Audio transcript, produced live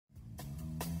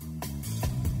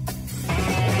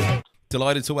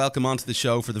Delighted to welcome onto the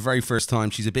show for the very first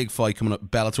time. She's a big fight coming up,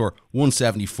 Bellator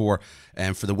 174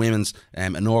 for the women's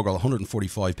inaugural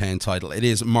 145-pound title. It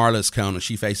is Marloes Coenen.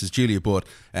 She faces Julia Budd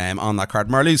on that card.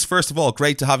 Marloes, first of all,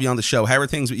 great to have you on the show. How are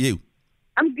things with you?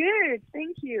 I'm good,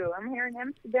 thank you. I'm here in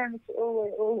Amsterdam. It's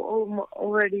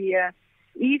already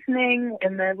evening,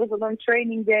 and it was a long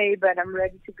training day, but I'm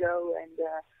ready to go, and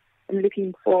I'm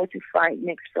looking forward to fight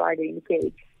next Friday in the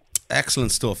cage.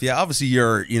 Excellent stuff. Yeah, obviously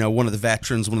you're one of the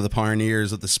veterans, one of the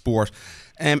pioneers of the sport.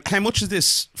 How much does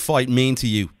this fight mean to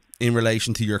you in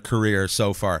relation to your career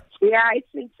so far? Yeah,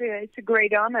 it's a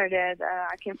great honor that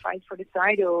I can fight for the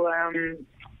title.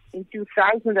 In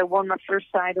 2000, I won my first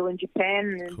title in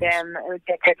Japan, and then a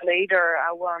decade later,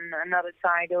 I won another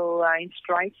title in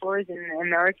Strikeforce in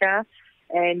America,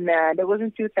 and that was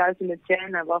in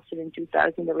 2010. I lost it in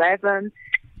 2011,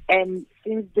 and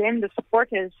since then the sport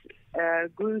has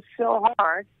grew so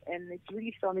hard, and it's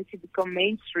really starting to become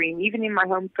mainstream. Even in my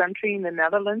home country, in the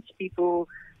Netherlands, people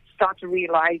start to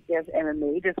realize there's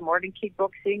MMA, there's more than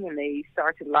kickboxing, and they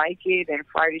start to like it, and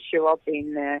fighters show up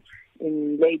in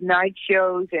late night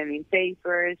shows and in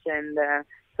papers, and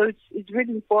so it's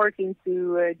really important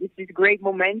to this is great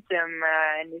momentum,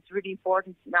 and it's really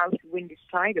important now to win this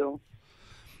title.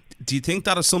 Do you think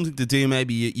that has something to do?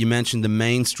 Maybe you mentioned the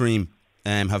mainstream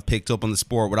have picked up on the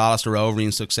sport with Alistair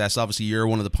Overeem's success. Obviously, you're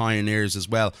one of the pioneers as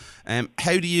well.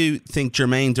 How do you think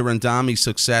Germaine de Randami's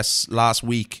success last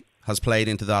week has played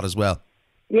into that as well?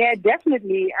 Yeah,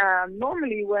 definitely.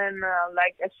 Normally when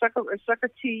like a soccer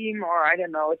team, or I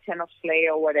don't know, a tennis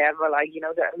player or whatever, like,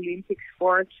 the Olympic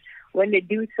sports, when they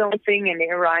do something and they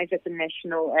arrive at the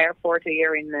national airport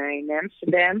here in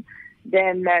Amsterdam,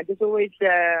 then there's always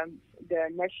the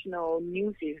national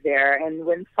news is there. And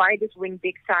when fighters win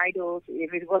big titles,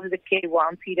 if it was the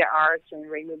K1, Peter Arts and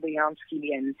Raymond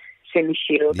Boyansky and Sammy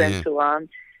Shield and so on,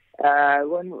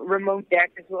 when Ramon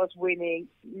Dekkers was winning,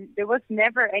 there was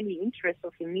never any interest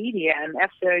of the media. And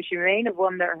after Germaine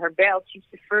won her belt, she's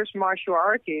the first martial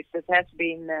artist that has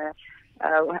been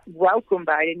welcomed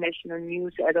by the national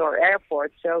news at our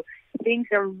airport. So things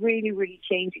are really, really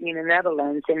changing in the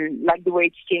Netherlands, and like the way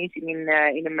it's changing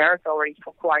in America already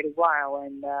for quite a while.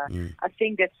 And I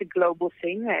think that's a global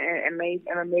thing, and may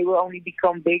will only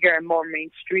become bigger and more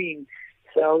mainstream.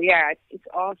 So yeah, it's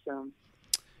awesome.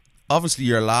 Obviously,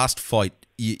 your last fight,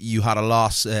 you had a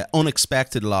loss,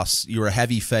 unexpected loss. You were a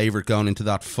heavy favourite going into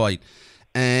that fight.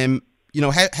 How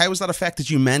has that affected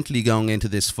you mentally going into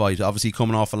this fight? Obviously,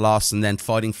 coming off a loss and then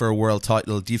fighting for a world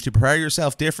title. Do you have to prepare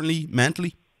yourself differently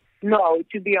mentally? No,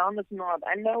 to be honest, not.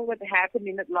 I know what happened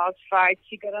in that last fight.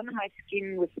 She got under my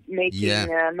skin with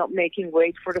not making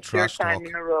weight for the third time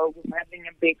in a row, with having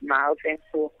a big mouth and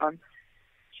so on.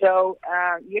 So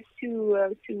you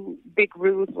have two big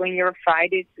rules when you're a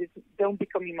fighter. Don't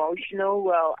become emotional.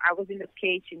 Well, I was in the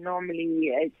cage, and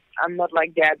normally I'm not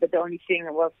like that. But the only thing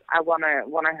was I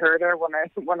wanna hurt her,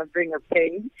 wanna bring her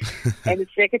pain. And the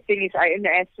second thing is I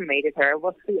underestimated her. I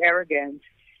was too arrogant.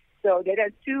 So there are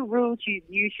two rules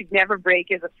you should never break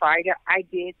as a fighter. I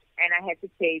did, and I had to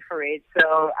pay for it.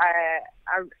 So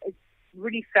I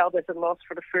really felt as a loss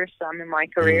for the first time in my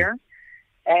career.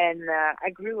 And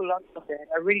I grew a lot from that.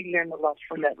 I really learned a lot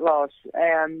from that loss.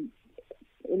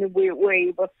 In a weird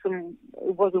way, it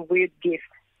was a weird gift.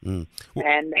 And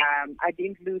I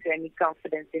didn't lose any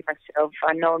confidence in myself.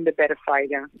 I know I'm the better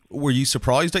fighter. Were you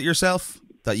surprised at yourself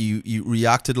that you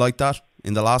reacted like that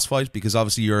in the last fight? Because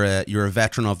obviously you're a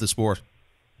veteran of the sport.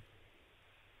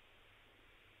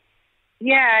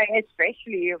 Yeah,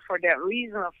 especially for that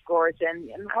reason, of course.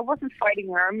 And I wasn't fighting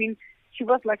her. I mean, she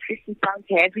was like 15 pounds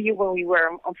heavier when we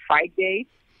were on fight day,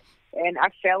 and I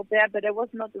felt that, but that was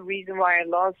not the reason why I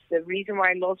lost. The reason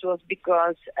why I lost was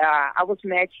because I was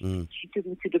matched. She took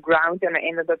me to the ground, and I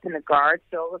ended up in a guard,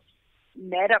 so I was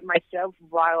mad at myself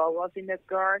while I was in that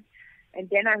guard. And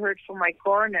then I heard from my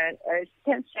corner,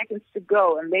 10 seconds to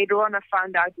go. And later on, I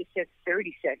found out they said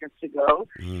 30 seconds to go.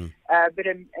 But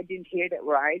I didn't hear that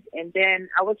right. And then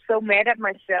I was so mad at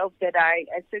myself that I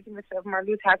said to myself,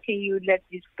 Marloes, how can you let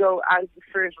this go out of the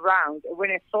first round? And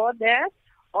when I thought that,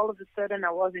 all of a sudden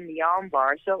I was in the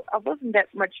armbar. So I wasn't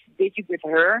that much busy with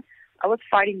her. I was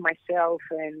fighting myself,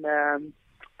 and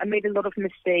I made a lot of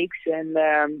mistakes. And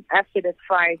after that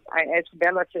fight, I asked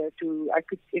Bella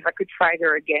if I could fight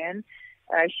her again.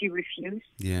 She refused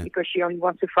because she only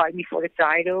wants to fight me for the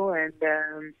title. And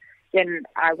then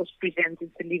I was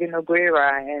presented to Lida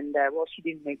Nogueira, and she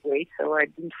didn't make weight, so I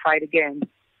didn't fight again.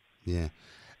 Yeah,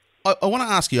 I want to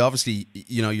ask you. Obviously,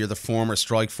 you're the former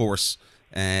Strikeforce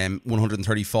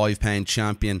 135-pound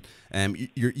champion.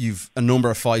 You've a number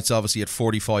of fights, obviously, at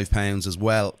 45 pounds as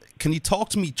well. Can you talk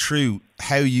to me through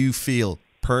how you feel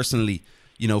personally,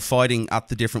 you know, fighting at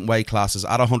the different weight classes,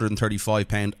 at 135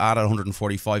 pound, at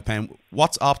 145 pound,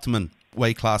 what's optimum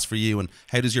weight class for you, and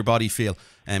how does your body feel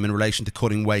in relation to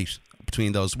cutting weight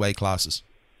between those weight classes?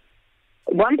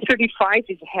 135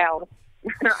 is hell.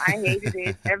 I hated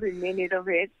it, every minute of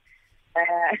it.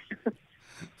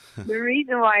 The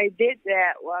reason why I did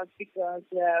that was because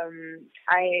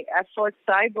I fought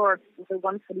Cyborg with the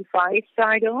 145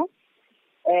 title,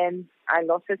 and I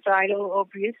lost the title,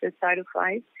 obviously, the title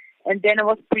fight. And then I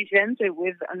was presented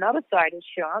with another title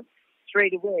shot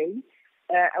straight away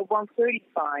at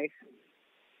 135.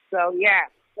 So, yeah,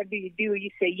 what do? You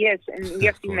say yes. And you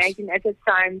have to imagine at the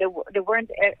time there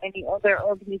weren't any other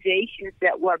organizations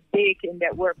that were big and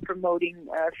that were promoting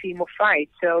female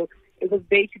fights. So it was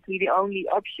basically the only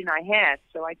option I had.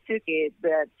 So I took it.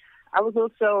 But I was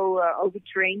also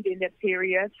overtrained in that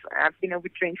period. I've been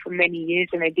overtrained for many years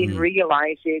and I didn't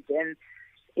realize it. And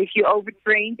if you're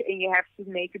overtrained and you have to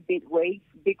make a big weight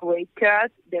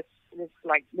cut, that's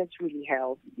really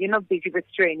hell. You're not busy with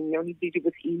training, you're only busy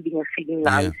with eating and feeling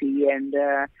lousy. And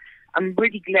I'm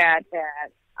really glad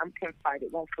that I can fight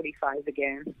at 145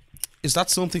 again. Is that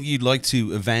something you'd like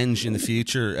to avenge in the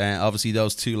future? Obviously,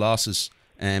 those two losses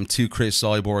to Chris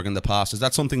Cyborg in the past. Is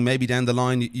that something maybe down the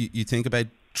line you think about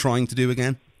trying to do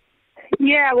again?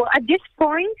 Yeah, well, at this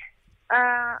point,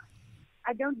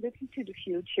 I don't look into the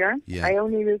future. Yeah. I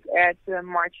only look at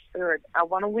March 3rd. I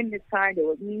want to win the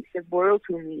title. It means the world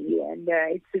to me. And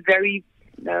it's a very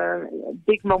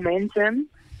big momentum.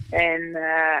 And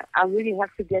I really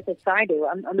have to get the title.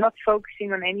 I'm not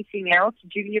focusing on anything else.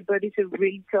 Julia Budd is a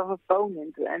really tough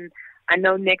opponent. And I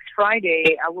know next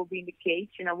Friday I will be in the cage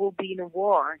and I will be in a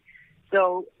war.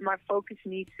 So my focus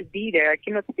needs to be there. I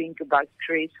cannot think about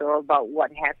Chris or about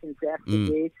what happens after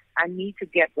this. I need to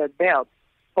get that belt.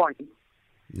 Point.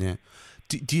 Yeah.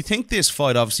 Do you think this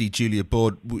fight, obviously Julia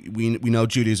Budd, we know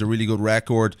Julia's a really good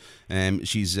record.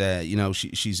 She's she's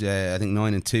I think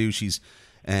 9-2. She's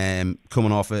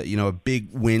coming off a big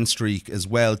win streak as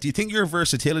well. Do you think your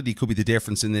versatility could be the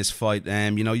difference in this fight?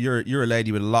 You're a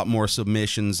lady with a lot more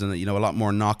submissions and a lot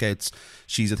more knockouts.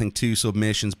 She's I think 2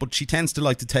 submissions, but she tends to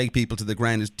like to take people to the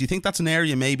ground. Do you think that's an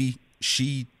area maybe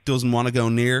she doesn't want to go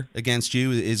near against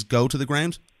you? Is go to the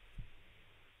ground?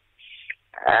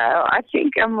 I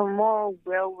think I'm a more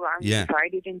well-rounded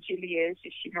fighter than Julia is.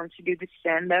 If she wants to do the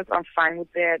stand-up, I'm fine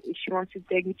with that. If she wants to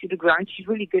take me to the ground, she's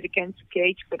really good against the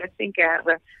cage, but I think I have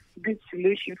a good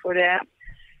solution for that.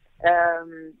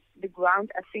 The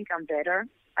ground, I think I'm better.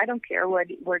 I don't care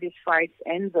where this fight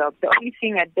ends up. The only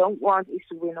thing I don't want is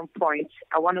to win on points.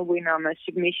 I want to win on a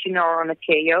submission or on a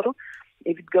KO.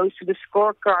 If it goes to the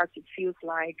scorecards, it feels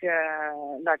like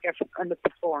I've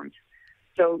underperformed.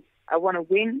 So I want to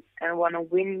win, and I want to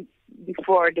win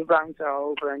before the rounds are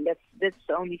over, and that's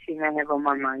the only thing I have on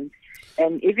my mind.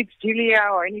 And if it's Julia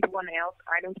or anyone else,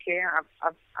 I don't care.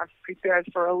 I've prepared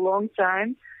for a long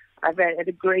time. I've had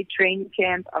a great training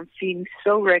camp. I'm feeling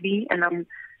so ready, and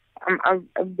I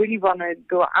really want to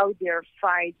go out there,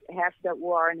 fight, have that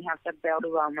war, and have that belt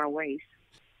around my waist.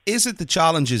 Is it the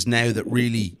challenges now that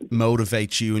really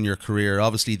motivate you in your career?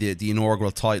 Obviously, the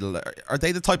inaugural title. Are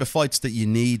they the type of fights that you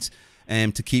need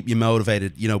to keep you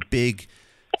motivated? Big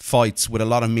fights with a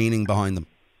lot of meaning behind them.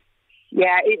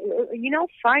 Yeah,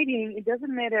 fighting, it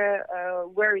doesn't matter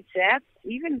where it's at.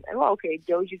 Even,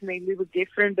 dojos may be a little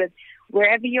different, but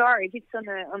wherever you are, if it's on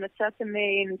a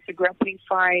tatame and it's a grappling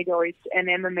fight, or it's an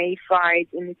MMA fight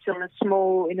and it's in a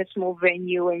small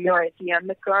venue and you're at the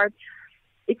undercard,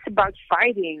 it's about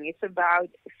fighting. It's about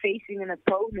facing an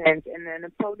opponent, and an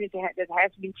opponent that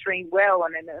has been trained well,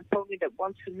 and an opponent that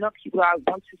wants to knock you out,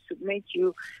 wants to submit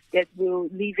you, that will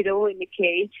leave it all in the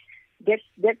cage. That's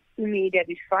to me, that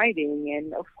is fighting.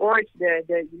 And of course,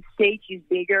 the stage is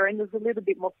bigger and there's a little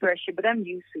bit more pressure, but I'm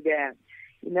used to that.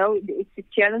 It's the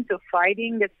challenge of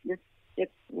fighting.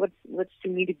 That's what's to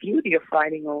me the beauty of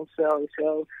fighting also.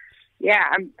 So.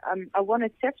 Yeah, I want to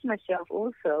test myself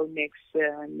also next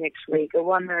week. I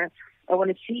want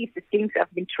to see if the things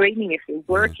I've been training, if they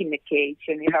work in the cage,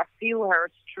 and if I feel her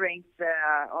strength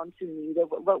onto me,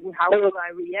 how will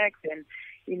I react? And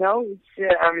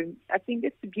I think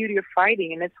that's the beauty of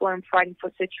fighting, and that's why I'm fighting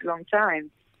for such a long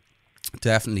time.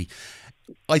 Definitely.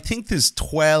 I think there's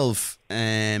 12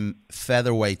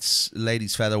 featherweights,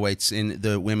 ladies featherweights in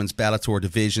the women's Bellator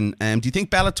division. Do you think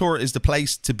Bellator is the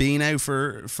place to be now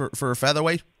for a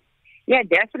featherweight? Yeah,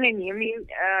 definitely. I mean,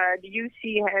 the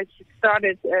UC has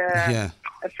started a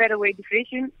featherweight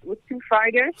division with 2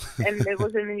 fighters, and there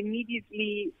was an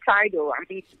immediately title. I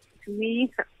mean, to me,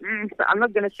 I'm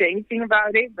not going to say anything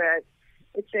about it, but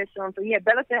it says something. Yeah,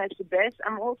 Bellator has the best.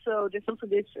 There's also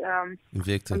this,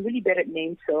 Invicta. I'm really bad at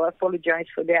names, so I apologize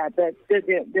for that. But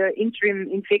the interim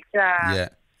Invicta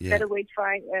featherweight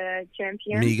fight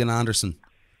champion. Megan Anderson.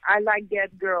 I like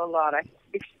that girl a lot.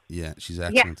 Yeah, she's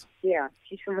excellent. Yeah,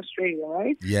 she's from Australia,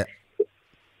 right? Yeah.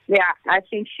 Yeah, I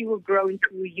think she will grow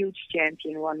into a huge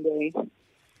champion one day.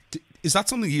 Is that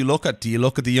something you look at? Do you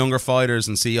look at the younger fighters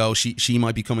and see, oh, she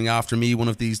might be coming after me one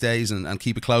of these days, and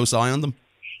keep a close eye on them?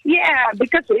 Yeah,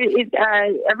 because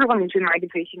everyone is in my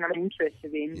division I'm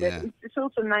interested in. But it's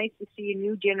also nice to see a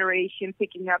new generation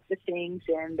picking up the things.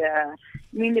 And I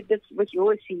mean, that's what you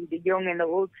always see, the young and the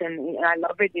old. And I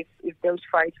love it if those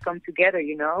fights come together,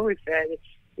 you know.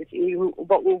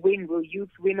 What will win? Will youth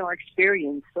win or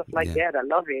experience? Stuff like that. I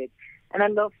love it. And I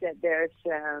love that there's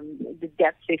the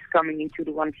depth is coming into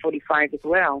the 145 as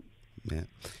well. Yeah.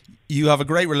 You have a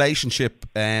great relationship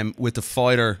with the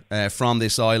fighter from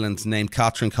this island named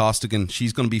Catherine Costigan.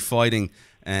 She's going to be fighting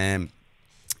a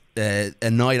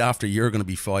night after you're going to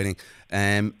be fighting.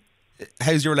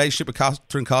 How's your relationship with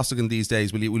Catherine Costigan these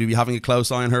days? Will you be having a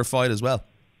close eye on her fight as well?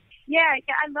 Yeah,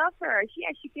 I love her.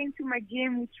 She came to my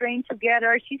gym. We trained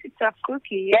together. She's a tough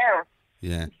cookie. Yeah.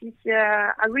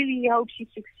 I really hope she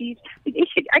succeeds.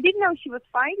 I didn't know she was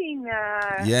fighting.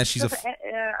 She's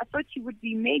I thought she would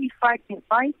be maybe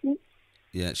fighting.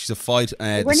 Yeah, she's a fight.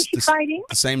 When is she fighting?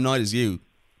 The same night as you,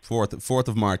 4th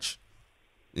of March,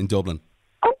 in Dublin.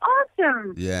 Oh,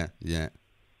 awesome! Yeah.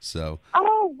 So.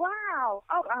 Oh wow!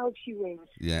 Oh, I hope she wins.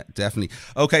 Yeah, definitely.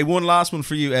 Okay, one last one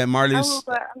for you, Marloes.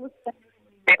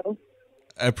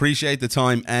 I appreciate the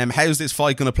time. How's this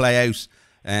fight going to play out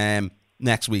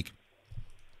next week?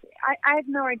 I have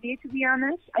no idea, to be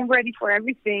honest. I'm ready for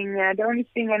everything. The only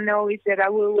thing I know is that I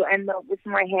will end up with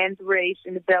my hands raised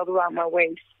and the belt around my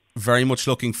waist. Very much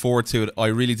looking forward to it. I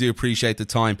really do appreciate the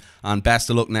time, and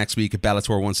best of luck next week at Bellator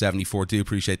 174. Do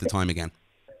appreciate the time again.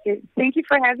 Thank you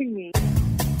for having me.